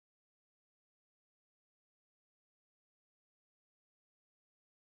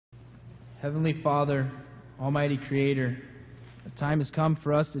Heavenly Father, Almighty Creator, the time has come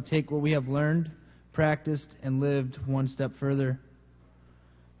for us to take what we have learned, practiced, and lived one step further.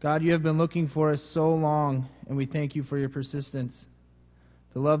 God, you have been looking for us so long, and we thank you for your persistence.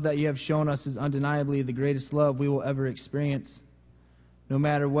 The love that you have shown us is undeniably the greatest love we will ever experience. No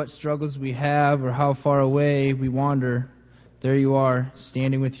matter what struggles we have or how far away we wander, there you are,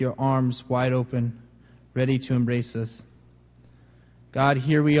 standing with your arms wide open, ready to embrace us. God,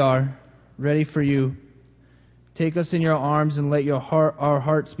 here we are, ready for you. Take us in your arms and let our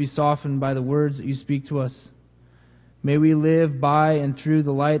hearts be softened by the words that you speak to us. May we live by and through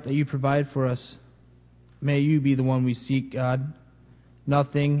the light that you provide for us. May you be the one we seek, God.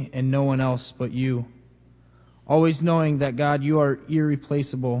 Nothing and no one else but you. Always knowing that, God, you are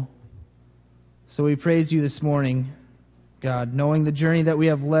irreplaceable. So we praise you this morning, God, knowing the journey that we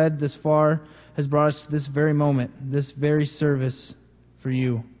have led this far has brought us to this very moment, this very service for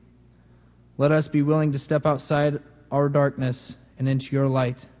you. Let us be willing to step outside our darkness and into your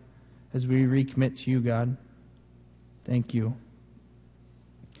light as we recommit to you, God. Thank you.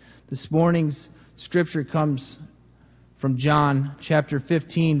 This morning's scripture comes from John chapter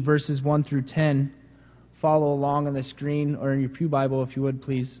 15, verses 1 through 10. Follow along on the screen or in your pew Bible if you would,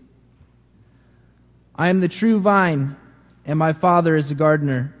 please. I am the true vine, and my Father is the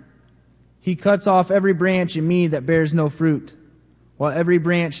gardener. He cuts off every branch in me that bears no fruit, while every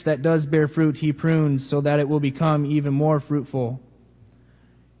branch that does bear fruit he prunes so that it will become even more fruitful.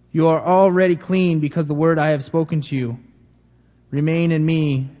 You are already clean because the word I have spoken to you. Remain in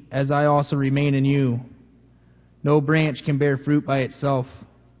me as I also remain in you. No branch can bear fruit by itself.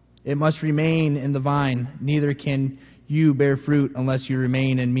 It must remain in the vine. Neither can you bear fruit unless you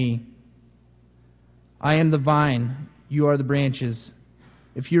remain in me. I am the vine, you are the branches.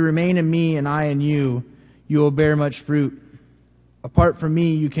 If you remain in me and I in you, you will bear much fruit. Apart from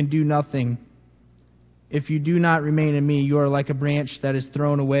me, you can do nothing. If you do not remain in me, you are like a branch that is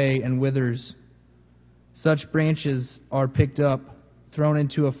thrown away and withers. Such branches are picked up, thrown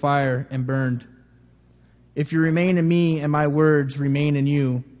into a fire, and burned. If you remain in me and my words remain in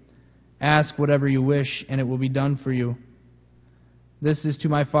you, ask whatever you wish, and it will be done for you. This is to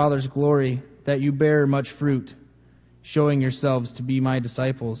my Father's glory, that you bear much fruit, showing yourselves to be my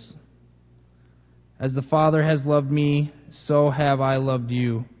disciples. As the Father has loved me, so have I loved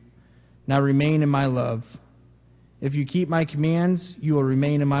you. Now remain in my love. If you keep my commands, you will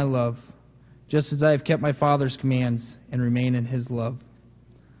remain in my love, just as I have kept my Father's commands and remain in his love.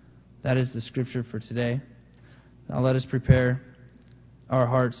 That is the scripture for today. Now let us prepare our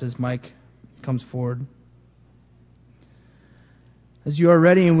hearts as Mike comes forward. As you are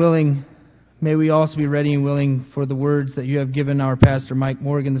ready and willing, may we also be ready and willing for the words that you have given our Pastor Mike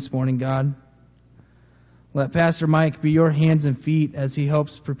Morgan this morning, God. Let Pastor Mike be your hands and feet as he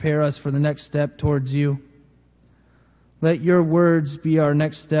helps prepare us for the next step towards you. Let your words be our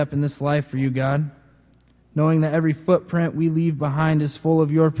next step in this life for you, God, knowing that every footprint we leave behind is full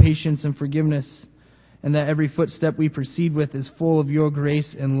of your patience and forgiveness, and that every footstep we proceed with is full of your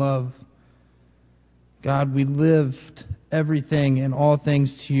grace and love. God, we lift everything and all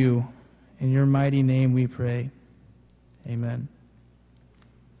things to you. In your mighty name we pray. Amen.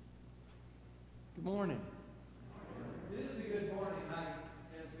 Good morning. This is a good morning.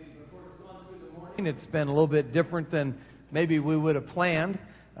 As we gone through the morning, it's been a little bit different than maybe we would have planned.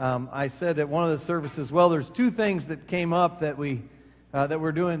 I said at one of the services, well, there's two things that came up that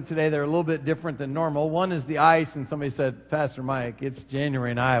we're doing today that are a little bit different than normal. One is the ice, and somebody said, Pastor Mike, it's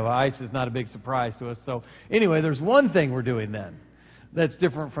January in Iowa. Ice is not a big surprise to us. So anyway, there's one thing we're doing then that's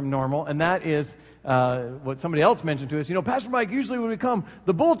different from normal, and that is what somebody else mentioned to us. You know, Pastor Mike, usually when we come,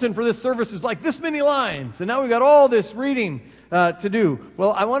 the bulletin for this service is like this many lines, and now we've got all this reading to do.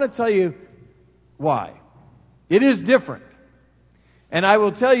 Well, I want to tell you why. It is different. And I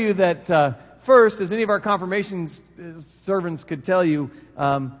will tell you that first, as any of our confirmation servants could tell you,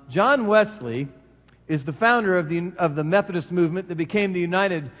 John Wesley is the founder of the Methodist movement that became the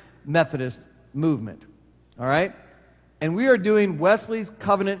United Methodist movement. All right? And we are doing Wesley's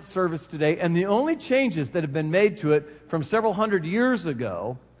covenant service today, and the only changes that have been made to it from several hundred years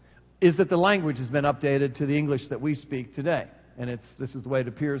ago is that the language has been updated to the English that we speak today. And this is the way it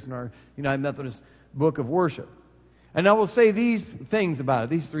appears in our United Methodist Book of Worship. And I will say these things about it,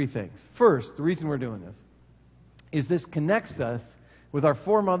 these three things. First, the reason we're doing this is this connects us with our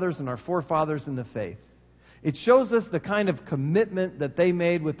foremothers and our forefathers in the faith. It shows us the kind of commitment that they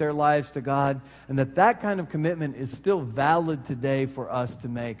made with their lives to God, and that kind of commitment is still valid today for us to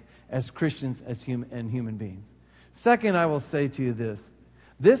make as Christians and human beings. Second, I will say to you this.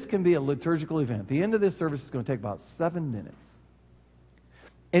 This can be a liturgical event. The end of this service is going to take about 7 minutes.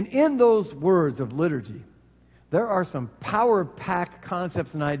 And in those words of liturgy, there are some power-packed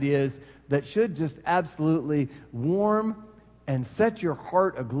concepts and ideas that should just absolutely warm and set your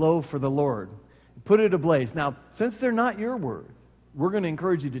heart aglow for the Lord. Put it ablaze. Now, since they're not your words, we're going to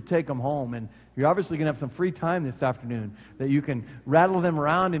encourage you to take them home. And you're obviously going to have some free time this afternoon that you can rattle them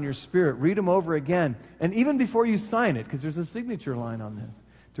around in your spirit, read them over again. And even before you sign it, because there's a signature line on this,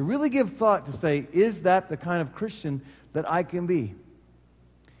 to really give thought to say, is that the kind of Christian that I can be?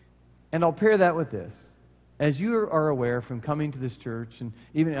 And I'll pair that with this. As you are aware from coming to this church, and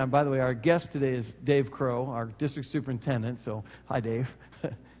even, by the way, our guest today is Dave Crow, our district superintendent. So, hi, Dave,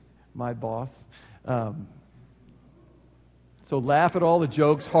 my boss. So laugh at all the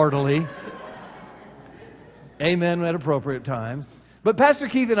jokes heartily. Amen at appropriate times. But Pastor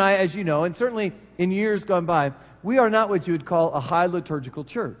Keith and I, as you know, and certainly in years gone by, we are not what you would call a high liturgical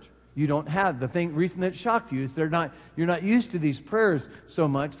church. You don't have the reason that shocked you is you're not used to these prayers so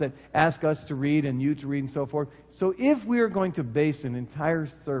much that ask us to read and you to read and so forth. So if we are going to base an entire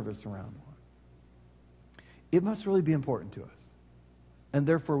service around one, it must really be important to us. And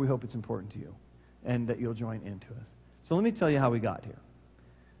therefore we hope it's important to you and that you'll join into us. So let me tell you how we got here.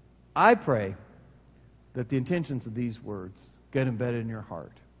 I pray that the intentions of these words get embedded in your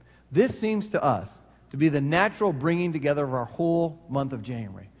heart. This seems to us to be the natural bringing together of our whole month of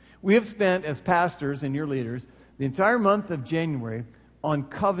January. We have spent, as pastors and your leaders, the entire month of January on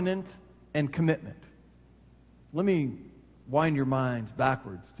covenant and commitment. Let me wind your minds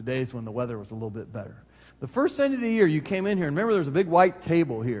backwards to days when the weather was a little bit better. The first Sunday of the year, you came in here, and remember there's a big white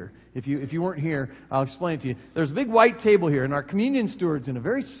table here. If you weren't here, I'll explain it to you. There's a big white table here, and our communion stewards, in a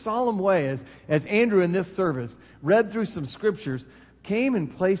very solemn way, as Andrew in this service read through some scriptures, came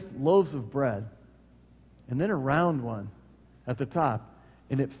and placed loaves of bread, and then a round one at the top.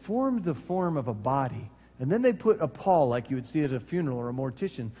 And it formed the form of a body. And then they put a pall, like you would see at a funeral or a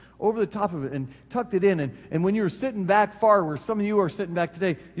mortician, over the top of it and tucked it in. And when you were sitting back far, where some of you are sitting back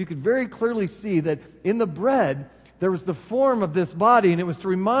today, you could very clearly see that in the bread, there was the form of this body. And it was to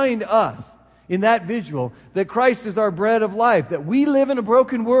remind us, in that visual, that Christ is our bread of life, that we live in a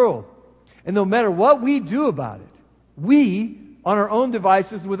broken world. And no matter what we do about it, we, on our own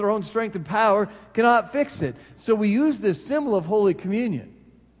devices, with our own strength and power, cannot fix it. So we use this symbol of Holy Communion.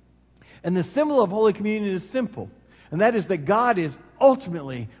 And the symbol of Holy Communion is simple. And that is that God is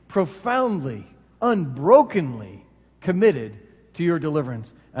ultimately, profoundly, unbrokenly committed to your deliverance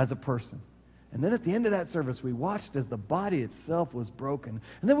as a person. And then at the end of that service, we watched as the body itself was broken.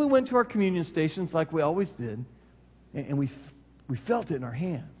 And then we went to our communion stations like we always did. And we felt it in our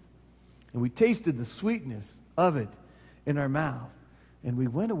hands. And we tasted the sweetness of it in our mouth. And we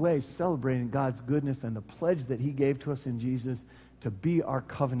went away celebrating God's goodness and the pledge that He gave to us in Jesus to be our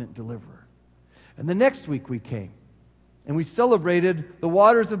covenant deliverer. And the next week we came, and we celebrated the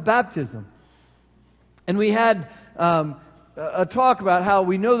waters of baptism. And we had a talk about how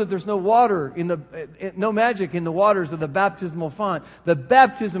we know that there's no no magic in the waters of the baptismal font. That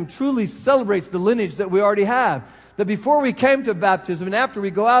baptism truly celebrates the lineage that we already have. That before we came to baptism and after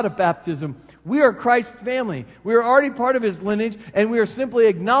we go out of baptism, we are Christ's family. We are already part of His lineage, and we are simply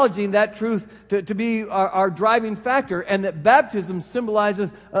acknowledging that truth to be our driving factor, and that baptism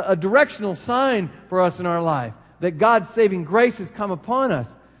symbolizes a directional sign for us in our life, that God's saving grace has come upon us,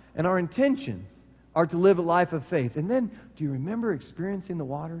 and our intentions are to live a life of faith. And then, do you remember experiencing the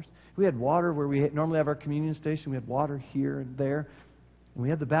waters? We had water where we normally have our communion station. We had water here and there, and we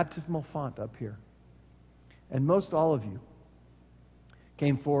had the baptismal font up here. And most all of you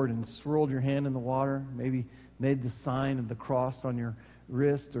came forward and swirled your hand in the water, maybe made the sign of the cross on your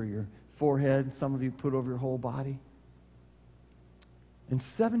wrist or your forehead. Some of you put over your whole body. And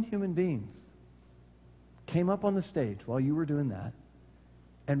 7 human beings came up on the stage while you were doing that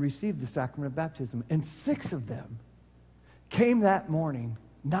and received the sacrament of baptism. And 6 of them came that morning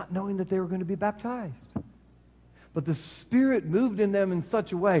not knowing that they were going to be baptized. But the Spirit moved in them in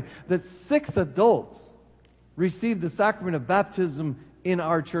such a way that 6 adults received the sacrament of baptism in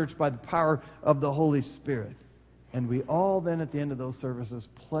our church by the power of the Holy Spirit. And we all then at the end of those services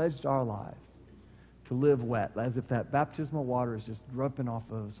pledged our lives to live wet, as if that baptismal water is just dripping off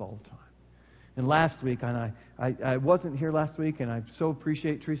of us all the time. And last week, and I wasn't here last week, and I so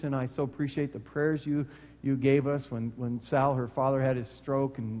appreciate, Teresa and I so appreciate the prayers you gave us when Sal, her father, had his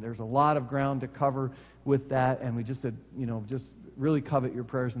stroke, and there's a lot of ground to cover with that, and we just said, just really covet your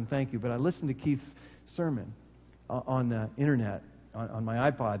prayers and thank you. But I listened to Keith's sermon on the internet, on my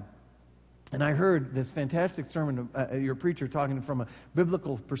iPod, and I heard this fantastic sermon of your preacher talking from a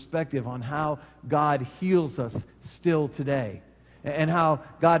biblical perspective on how God heals us still today. and how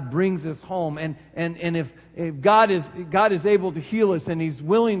God brings us home. And if God is able to heal us, and He's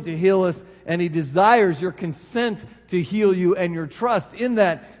willing to heal us, and He desires your consent to heal you and your trust in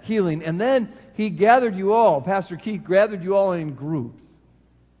that healing. And then He gathered you all, Pastor Keith gathered you all in groups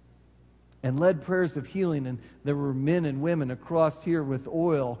and led prayers of healing. And there were men and women across here with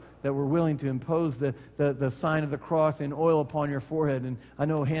oil that were willing to impose the sign of the cross in oil upon your forehead. And I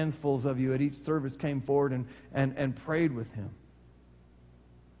know handfuls of you at each service came forward and prayed with him.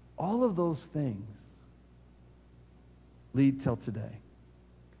 All of those things lead till today,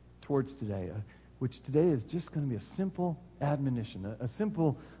 towards today, which today is just going to be a simple admonition, a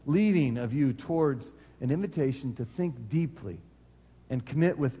simple leading of you towards an invitation to think deeply and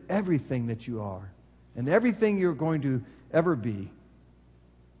commit with everything that you are and everything you're going to ever be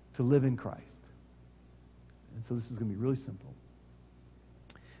to live in Christ. And so this is going to be really simple.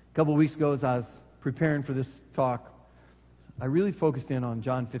 A couple of weeks ago, as I was preparing for this talk, I really focused in on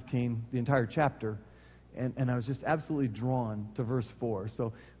John 15, the entire chapter, and I was just absolutely drawn to verse 4.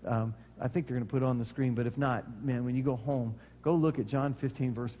 So I think they're going to put it on the screen, but if not, man, when you go home, go look at John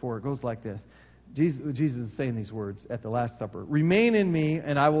 15, verse 4. It goes like this. Jesus is saying these words at the Last Supper. Remain in me,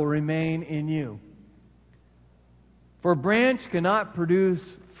 and I will remain in you. For a branch cannot produce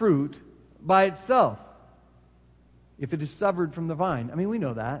fruit by itself if it is severed from the vine. I mean, we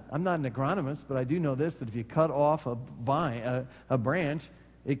know that. I'm not an agronomist, but I do know this, that if you cut off a branch,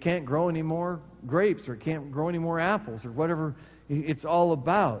 it can't grow any more grapes, or it can't grow any more apples, or whatever it's all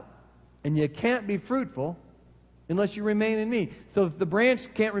about. And you can't be fruitful unless you remain in me. So if the branch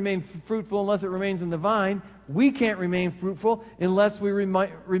can't remain fruitful unless it remains in the vine, we can't remain fruitful unless we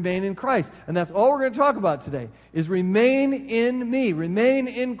remain in Christ. And that's all we're going to talk about today, is remain in me. Remain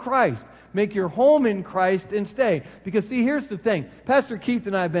in Christ. Make your home in Christ and stay. Because see, here's the thing. Pastor Keith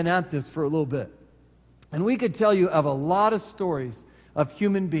and I have been at this for a little bit. And we could tell you of a lot of stories of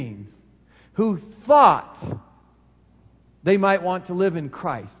human beings who thought they might want to live in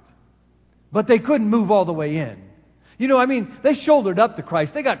Christ, but they couldn't move all the way in. You know, I mean, they shouldered up to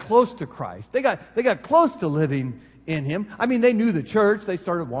Christ. They got close to Christ. They got close to living in Him. I mean, they knew the church. They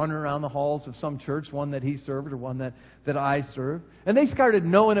started wandering around the halls of some church, one that he served or one that I served. And they started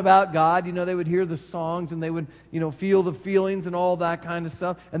knowing about God. You know, they would hear the songs and they would, feel the feelings and all that kind of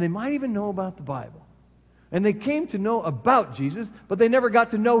stuff. And they might even know about the Bible. And they came to know about Jesus, but they never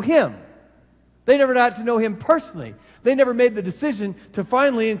got to know Him. They never got to know Him personally. They never made the decision to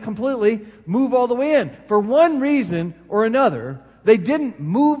finally and completely move all the way in. For one reason or another, they didn't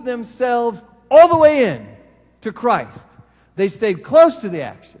move themselves all the way in to Christ. They stayed close to the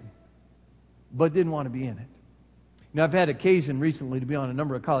action, but didn't want to be in it. I've had occasion recently to be on a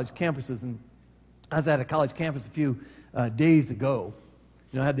number of college campuses, and I was at a college campus a few days ago.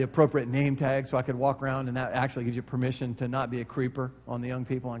 I had the appropriate name tag so I could walk around, and that actually gives you permission to not be a creeper on the young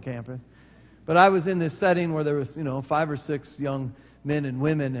people on campus. But I was in this setting where there was, 5 or 6 young men and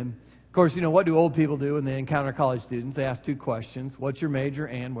women. And, of course, what do old people do when they encounter college students? They ask 2 questions. What's your major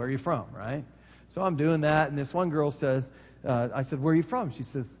and where are you from, right? So I'm doing that. And this one girl says, I said, where are you from? She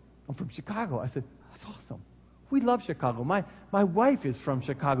says, I'm from Chicago. I said, that's awesome. We love Chicago. My wife is from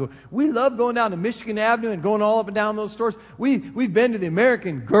Chicago. We love going down to Michigan Avenue and going all up and down those stores. We've been to the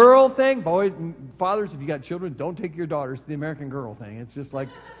American Girl thing. Boys, fathers, if you got children, don't take your daughters to the American Girl thing. It's just like...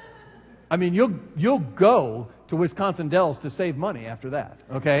 I mean, you'll go to Wisconsin Dells to save money after that,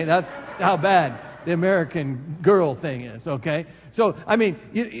 okay? That's how bad the American Girl thing is, okay? So, I mean,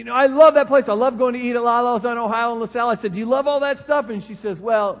 I love that place. I love going to eat at Lalo's on Ohio and LaSalle. I said, do you love all that stuff? And she says,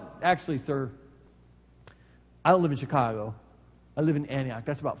 well, actually, sir, I don't live in Chicago. I live in Antioch.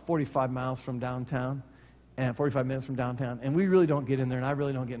 That's about 45 miles from downtown, and 45 minutes from downtown. And we really don't get in there, and I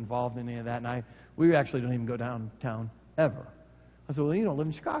really don't get involved in any of that. And we actually don't even go downtown ever. I said, well, you don't live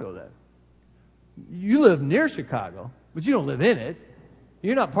in Chicago then. You live near Chicago, but you don't live in it.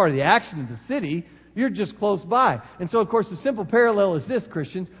 You're not part of the action of the city. You're just close by. And so, of course, the simple parallel is this,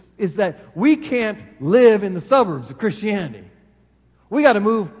 Christians, is that we can't live in the suburbs of Christianity. We got to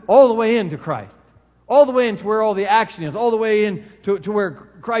move all the way into Christ. All the way into where all the action is. All the way in to where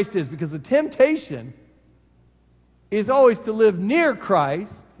Christ is. Because the temptation is always to live near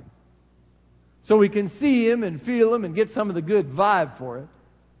Christ so we can see Him and feel Him and get some of the good vibe for it,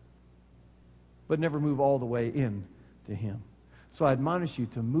 but never move all the way in to Him. So I admonish you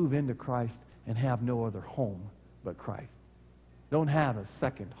to move into Christ and have no other home but Christ. Don't have a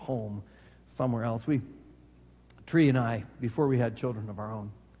second home somewhere else. Tree and I, before we had children of our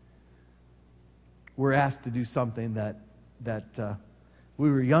own, were asked to do something that we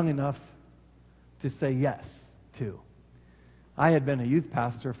were young enough to say yes to. I had been a youth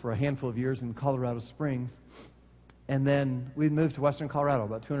pastor for a handful of years in Colorado Springs, And then we moved to western Colorado,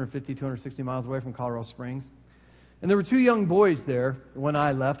 about 250, 260 miles away from Colorado Springs. And there were two young boys there when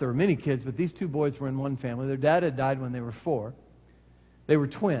I left. There were many kids, but these two boys were in one family. Their dad had died when they were 4. They were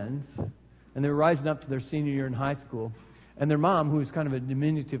twins, and they were rising up to their senior year in high school. And their mom, who was kind of a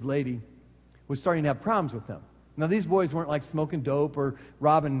diminutive lady, was starting to have problems with them. Now, these boys weren't like smoking dope or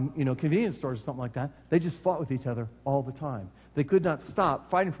robbing, convenience stores or something like that. They just fought with each other all the time. They could not stop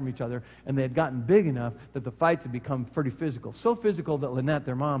fighting from each other, and they had gotten big enough that the fights had become pretty physical. So physical that Lynette,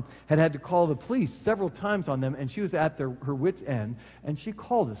 their mom, had to call the police several times on them, and she was at her wit's end. And she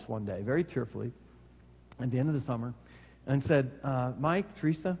called us one day, very tearfully, at the end of the summer, and said, Mike,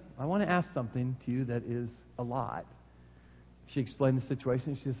 Teresa, I want to ask something to you that is a lot. She explained the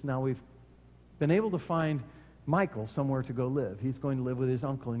situation. She says, now we've been able to find Michael somewhere to go live. He's going to live with his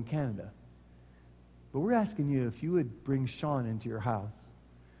uncle in Canada. But we're asking you if you would bring Sean into your house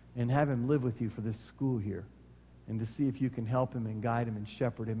and have him live with you for this school year, and to see if you can help him and guide him and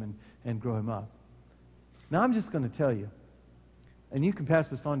shepherd him and grow him up. Now, I'm just going to tell you, and you can pass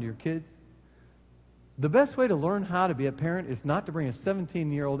this on to your kids, the best way to learn how to be a parent is not to bring a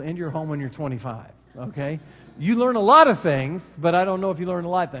 17-year-old into your home when you're 25. Okay? You learn a lot of things, but I don't know if you learn a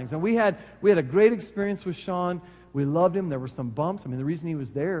lot of things. And we had a great experience with Sean. We loved him. There were some bumps. I mean, the reason he was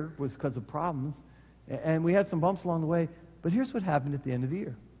there was because of problems. And we had some bumps along the way. But here's what happened at the end of the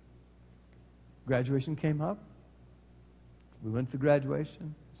year. Graduation came up. We went to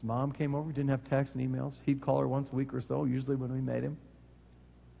graduation. His mom came over. Didn't have texts and emails. He'd call her once a week or so, usually when we made him.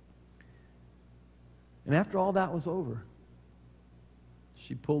 And after all that was over,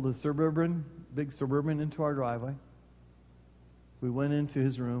 she pulled a big Suburban into our driveway. We went into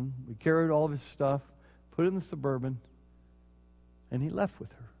his room. We carried all of his stuff, put it in the Suburban, and he left with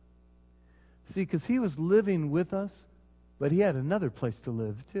her. See, because he was living with us, but he had another place to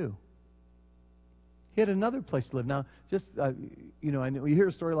live, too. He had another place to live. Now, just, you hear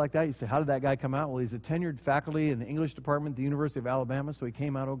a story like that, you say, how did that guy come out? Well, he's a tenured faculty in the English department at the University of Alabama, so he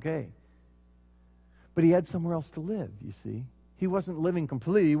came out okay. But he had somewhere else to live, you see. He wasn't living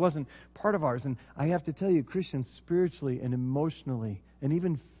completely. He wasn't part of ours. And I have to tell you, Christians, spiritually and emotionally and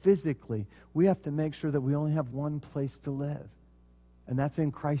even physically, we have to make sure that we only have one place to live. And that's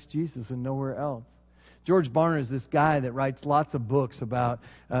in Christ Jesus and nowhere else. George Barna is this guy that writes lots of books about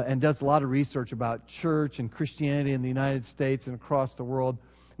and does a lot of research about church and Christianity in the United States and across the world.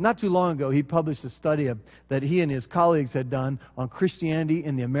 Not too long ago, he published a study that he and his colleagues had done on Christianity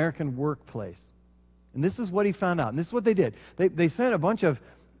in the American workplace. And this is what he found out. And this is what they did. They sent a bunch of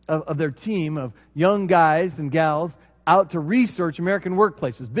their team of young guys and gals out to research American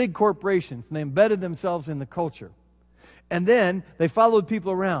workplaces, big corporations, and they embedded themselves in the culture. And then they followed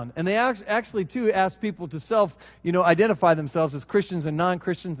people around. And they actually, too, asked people to identify themselves as Christians and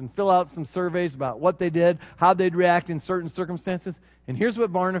non-Christians and fill out some surveys about what they did, how they'd react in certain circumstances. And here's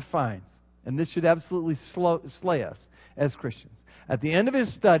what Barna finds. And this should absolutely slay us as Christians. At the end of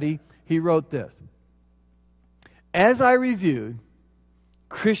his study, he wrote this. As I reviewed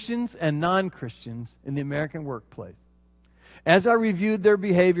Christians and non-Christians in the American workplace, as I reviewed their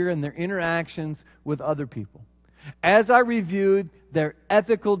behavior and their interactions with other people, as I reviewed their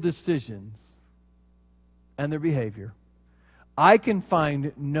ethical decisions and their behavior, I can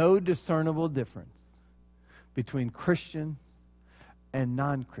find no discernible difference between Christians and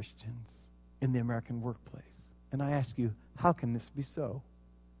non-Christians in the American workplace. And I ask you, how can this be so?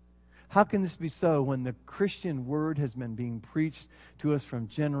 How can this be so when the Christian word has been being preached to us from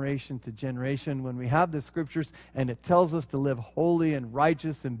generation to generation, when we have the Scriptures and it tells us to live holy and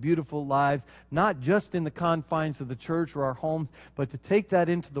righteous and beautiful lives, not just in the confines of the church or our homes, but to take that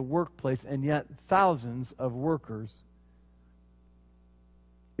into the workplace, and yet thousands of workers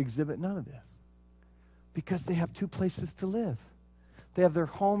exhibit none of this because they have two places to live. They have their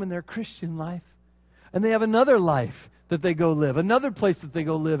home and their Christian life, and they have another life that they go live, another place that they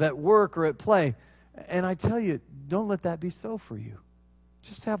go live at work or at play. And I tell you, don't let that be so for you.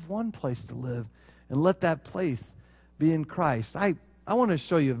 Just have one place to live and let that place be in Christ. I want to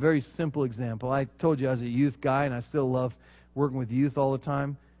show you a very simple example. I told you I was a youth guy, and I still love working with youth all the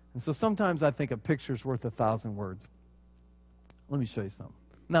time. And so sometimes I think a picture's worth 1,000 words. Let me show you something.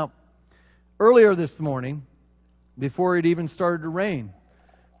 Now, earlier this morning, before it even started to rain,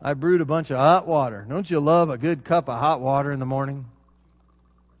 I brewed a bunch of hot water. Don't you love a good cup of hot water in the morning?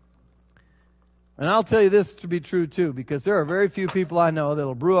 And I'll tell you this to be true, too, because there are very few people I know that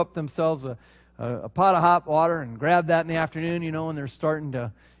will brew up themselves a pot of hot water and grab that in the afternoon, when they're starting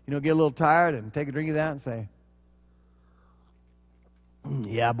to, get a little tired, and take a drink of that and say,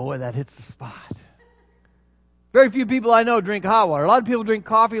 yeah, boy, that hits the spot. Very few people I know drink hot water. A lot of people drink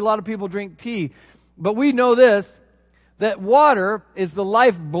coffee. A lot of people drink tea. But we know this. that water is the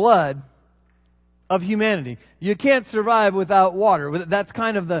lifeblood of humanity. You can't survive without water. That's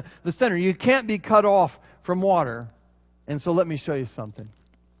kind of the center. You can't be cut off from water. And so let me show you something.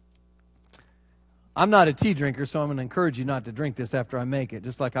 I'm not a tea drinker, so I'm going to encourage you not to drink this after I make it,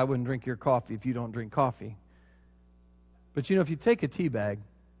 just like I wouldn't drink your coffee if you don't drink coffee. But if you take a tea bag,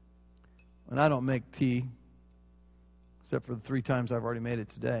 and I don't make tea, except for the 3 times I've already made it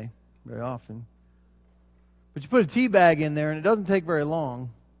today, very often. But you put a tea bag in there, and it doesn't take very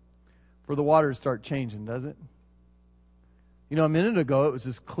long for the water to start changing, does it? A minute ago, it was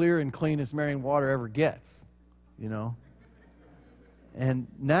as clear and clean as marine water ever gets, And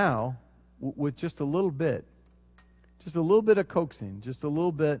now, with just a little bit of coaxing, just a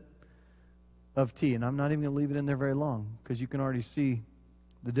little bit of tea, and I'm not even going to leave it in there very long because you can already see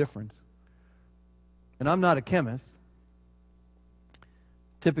the difference. And I'm not a chemist.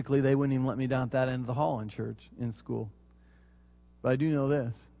 Typically, they wouldn't even let me down at that end of the hall in church, in school. But I do know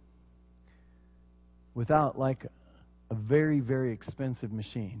this. Without like a very, very expensive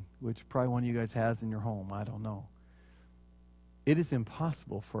machine, which probably one of you guys has in your home, I don't know, it is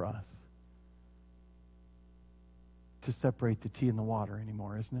impossible for us to separate the tea and the water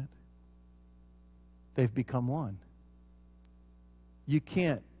anymore, isn't it? They've become one. You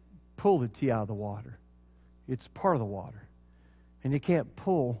can't pull the tea out of the water. It's part of the water. And you can't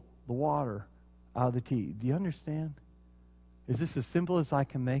pull the water out of the tea. Do you understand? Is this as simple as I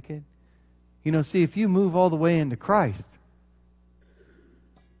can make it? See, if you move all the way into Christ,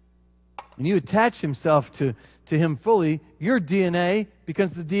 and you attach Himself to Him fully, your DNA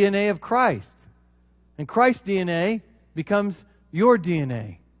becomes the DNA of Christ. And Christ's DNA becomes your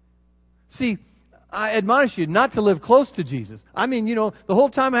DNA. See, I admonish you not to live close to Jesus. The whole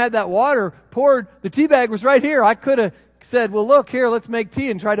time I had that water poured, the tea bag was right here. I could have said, well, look, here, let's make tea,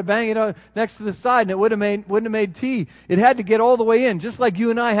 and try to bang it out next to the side, and it wouldn't have made tea. It had to get all the way in, just like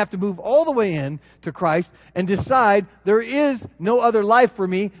you and I have to move all the way in to Christ and decide there is no other life for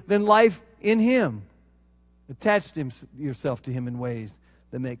me than life in Him. Attach yourself to Him in ways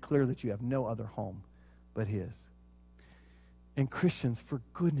that make clear that you have no other home but His. And Christians, for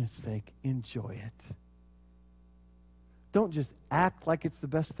goodness sake, enjoy it. Don't just act like it's the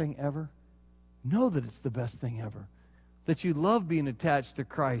best thing ever. Know that it's the best thing ever. That you love being attached to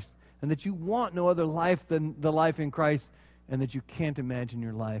Christ, and that you want no other life than the life in Christ, and that you can't imagine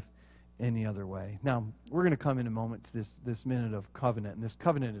your life any other way. Now, we're going to come in a moment to this minute of covenant. And this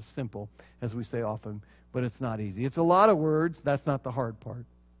covenant is simple, as we say often, but it's not easy. It's a lot of words. That's not the hard part.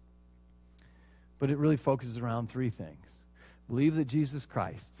 But it really focuses around 3 things. Believe that Jesus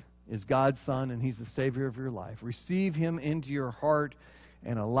Christ is God's Son and He's the Savior of your life. Receive Him into your heart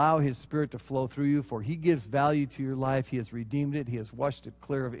and allow His Spirit to flow through you, for He gives value to your life. He has redeemed it. He has washed it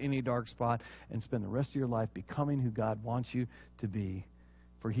clear of any dark spot, and spend the rest of your life becoming who God wants you to be,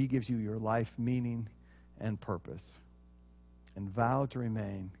 for He gives you your life meaning and purpose. And vow to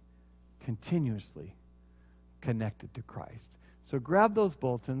remain continuously connected to Christ. So grab those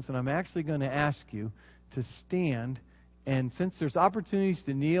bulletins, and I'm actually going to ask you to stand. And since there's opportunities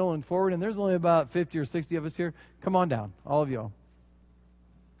to kneel and forward, and there's only about 50 or 60 of us here, come on down, all of you.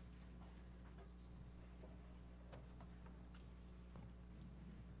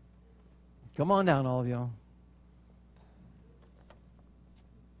 Come on down, all of you.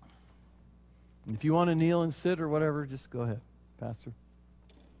 And if you want to kneel and sit or whatever, just go ahead, Pastor.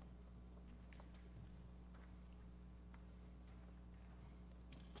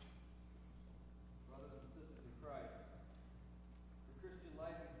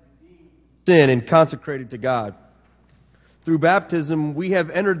 Sin and consecrated to God. Through baptism, we have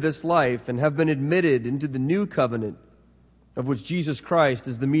entered this life and have been admitted into the new covenant of which Jesus Christ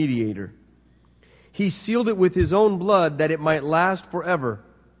is the mediator. He sealed it with His own blood that it might last forever.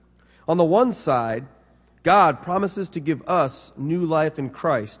 On the one side, God promises to give us new life in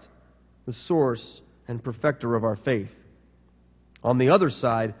Christ, the source and perfecter of our faith. On the other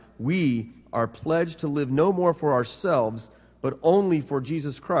side, we are pledged to live no more for ourselves, but only for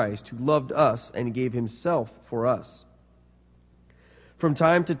Jesus Christ, who loved us and gave Himself for us. From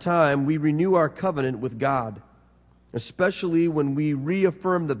time to time, we renew our covenant with God, especially when we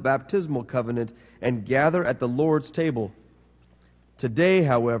reaffirm the baptismal covenant and gather at the Lord's table. Today,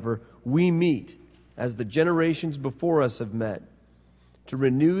 however, we meet, as the generations before us have met, to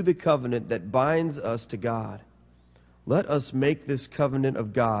renew the covenant that binds us to God. Let us make this covenant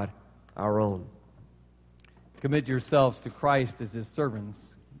of God our own. Commit yourselves to Christ as His servants.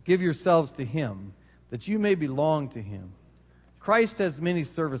 Give yourselves to Him, that you may belong to Him. Christ has many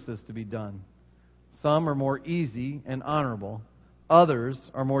services to be done. Some are more easy and honorable.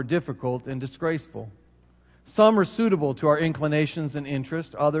 Others are more difficult and disgraceful. Some are suitable to our inclinations and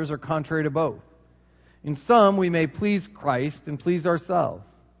interests, others are contrary to both. In some we may please Christ and please ourselves.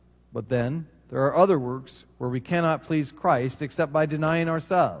 But then there are other works where we cannot please Christ except by denying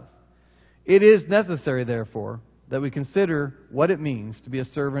ourselves. It is necessary, therefore, that we consider what it means to be a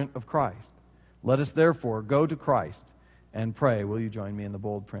servant of Christ. Let us therefore go to Christ and pray. Will you join me in the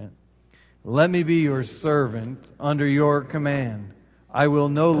bold print? Let me be your servant under your command. I will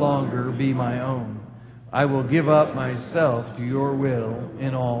no longer be my own. I will give up myself to your will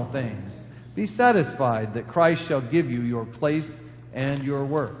in all things. Be satisfied that Christ shall give you your place and your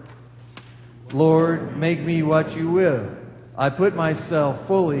work. Lord, make me what you will. I put myself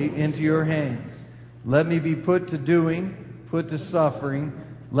fully into your hands. Let me be put to doing, put to suffering.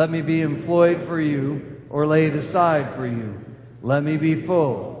 Let me be employed for you or laid aside for you. Let me be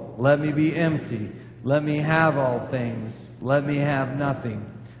full. Let me be empty. Let me have all things. Let me have nothing.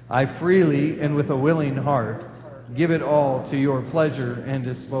 I freely and with a willing heart give it all to your pleasure and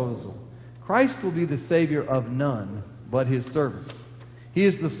disposal. Christ will be the Savior of none but His servants. He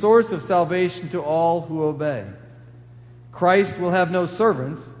is the source of salvation to all who obey. Christ will have no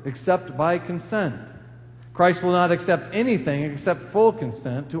servants except by consent. Christ will not accept anything except full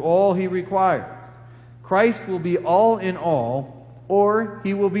consent to all He requires. Christ will be all in all, or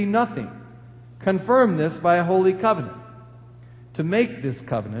He will be nothing. Confirm this by a holy covenant. To make this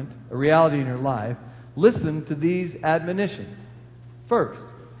covenant a reality in your life, listen to these admonitions. First,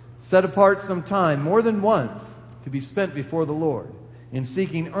 set apart some time, more than once, to be spent before the Lord, in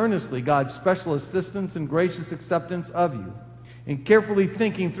seeking earnestly God's special assistance and gracious acceptance of you, in carefully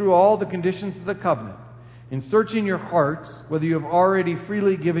thinking through all the conditions of the covenant, in searching your hearts whether you have already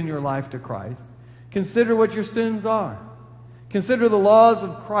freely given your life to Christ. Consider what your sins are. Consider the laws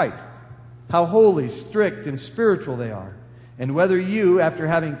of Christ, how holy, strict, and spiritual they are, and whether you, after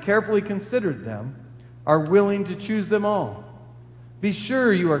having carefully considered them, are willing to choose them all. Be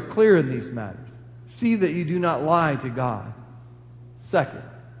sure you are clear in these matters. See that you do not lie to God. Second,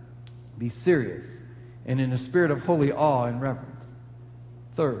 be serious and in a spirit of holy awe and reverence.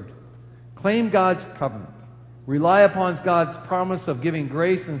 Third, claim God's covenant. Rely upon God's promise of giving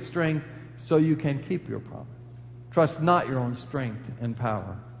grace and strength so you can keep your promise. Trust not your own strength and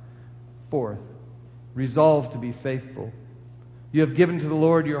power. Fourth, resolve to be faithful. You have given to the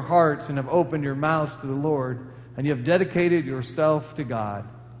Lord your hearts and have opened your mouths to the Lord, and you have dedicated yourself to God.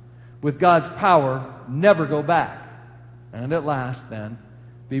 With God's power, never go back. And at last, then,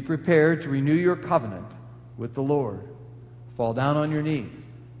 be prepared to renew your covenant with the Lord. Fall down on your knees.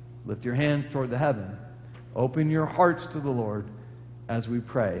 Lift your hands toward the heaven. Open your hearts to the Lord as we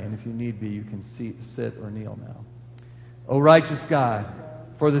pray. And if you need be, you can sit or kneel now. O righteous God,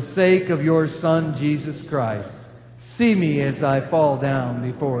 for the sake of your Son, Jesus Christ, see me as I fall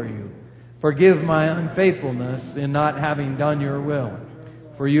down before you. Forgive my unfaithfulness in not having done your will.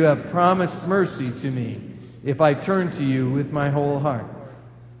 For you have promised mercy to me if I turn to you with my whole heart.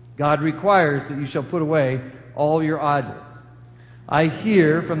 God requires that you shall put away all your idols. I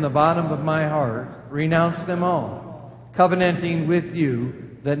here from the bottom of my heart renounce them all, covenanting with you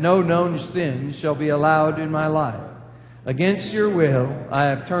that no known sin shall be allowed in my life. Against your will I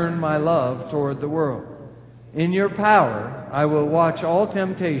have turned my love toward the world. In your power I will watch all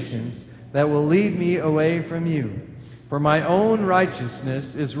temptations that will lead me away from you. For my own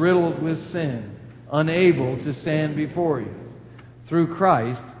righteousness is riddled with sin, unable to stand before you. Through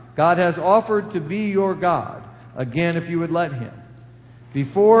Christ, God has offered to be your God, again if you would let Him.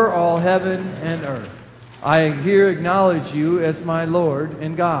 Before all heaven and earth, I here acknowledge you as my Lord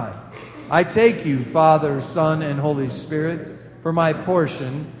and God. I take you, Father, Son, and Holy Spirit, for my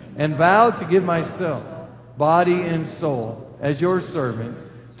portion, and vow to give myself, body and soul, as your servant,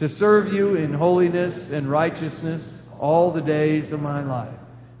 to serve you in holiness and righteousness all the days of my life.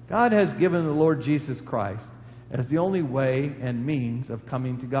 God has given the Lord Jesus Christ as the only way and means of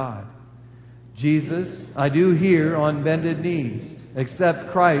coming to God. Jesus, I do here on bended knees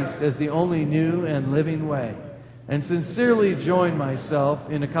accept Christ as the only new and living way, and sincerely join myself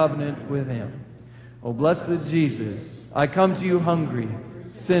in a covenant with Him. O blessed Jesus, I come to you hungry,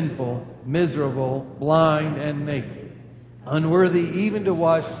 sinful, miserable, blind, and naked, unworthy even to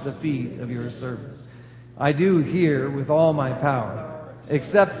wash the feet of your servants. I do here with all my power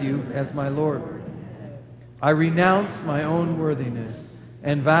accept you as my Lord. I renounce my own worthiness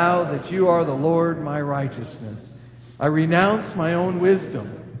and vow that you are the Lord my righteousness. I renounce my own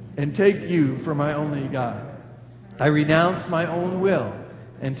wisdom and take you for my only God. I renounce my own will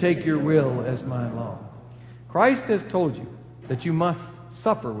and take your will as my law. Christ has told you that you must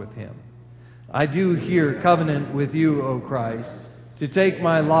suffer with Him. I do here covenant with you, O Christ, to take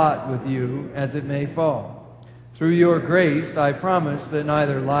my lot with you as it may fall. Through your grace, I promise that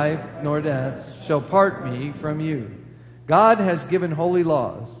neither life nor death shall part me from you. God has given holy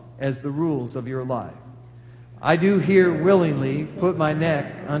laws as the rules of your life. I do here willingly put my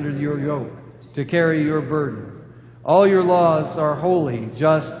neck under your yoke to carry your burden. All your laws are holy,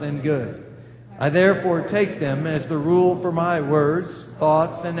 just, and good. I therefore take them as the rule for my words,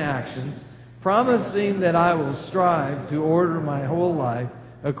 thoughts, and actions, promising that I will strive to order my whole life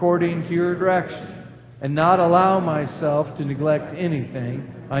according to your direction, and not allow myself to neglect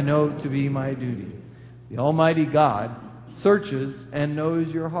anything I know to be my duty. The Almighty God searches and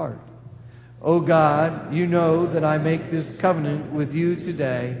knows your heart. O God, you know that I make this covenant with you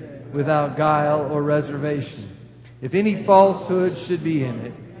today without guile or reservation. If any falsehood should be in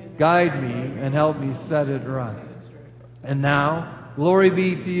it, guide me and help me set it right. And now, glory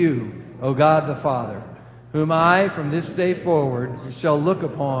be to you, O God the Father, whom I from this day forward shall look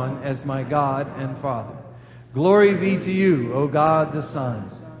upon as my God and Father. Glory be to you, O God the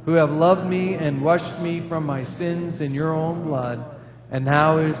Son, who have loved me and washed me from my sins in your own blood, and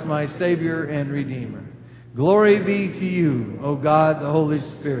now is my Savior and Redeemer. Glory be to you, O God the Holy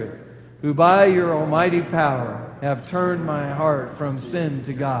Spirit, who by your almighty power have turned my heart from sin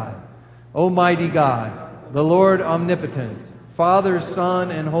to God. Almighty God, the Lord omnipotent, Father,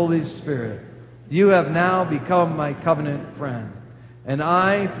 Son, and Holy Spirit, you have now become my covenant friend, and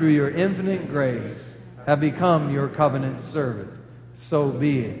I, through your infinite grace, have become your covenant servant. So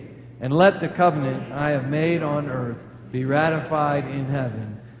be it. And let the covenant I have made on earth be ratified in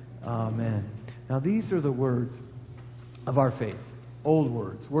heaven. Amen. Now these are the words of our faith. Old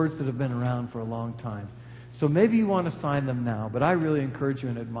words. Words that have been around for a long time. So maybe you want to sign them now, but I really encourage you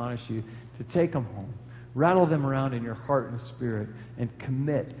and admonish you to take them home. Rattle them around in your heart and spirit and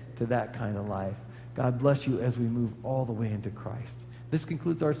commit to that kind of life. God bless you as we move all the way into Christ. This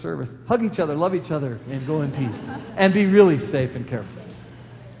concludes our service. Hug each other, love each other, and go in peace. And be really safe and careful.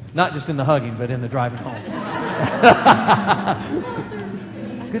 Not just in the hugging, but in the driving home.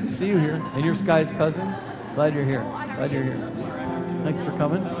 Good to see you here. And you're Sky's cousin. Glad you're here. Glad you're here. Thanks for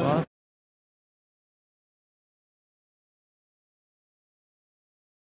coming. Ross.